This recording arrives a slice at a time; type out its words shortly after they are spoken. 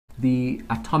the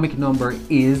atomic number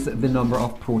is the number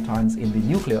of protons in the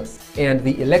nucleus. And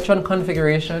the electron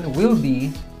configuration will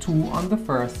be 2 on the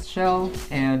first shell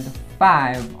and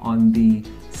 5 on the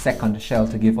second shell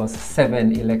to give us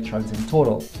 7 electrons in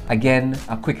total. Again,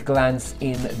 a quick glance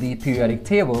in the periodic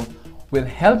table will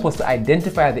help us to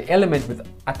identify the element with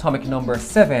atomic number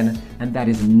 7, and that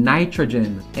is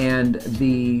nitrogen. And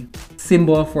the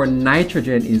symbol for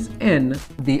nitrogen is N.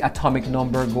 The atomic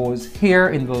number goes here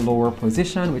in the lower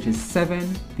position, which is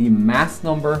 7. The mass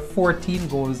number 14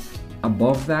 goes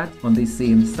above that on the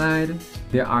same side.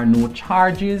 There are no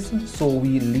charges, so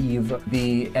we leave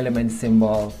the element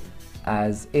symbol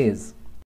as is.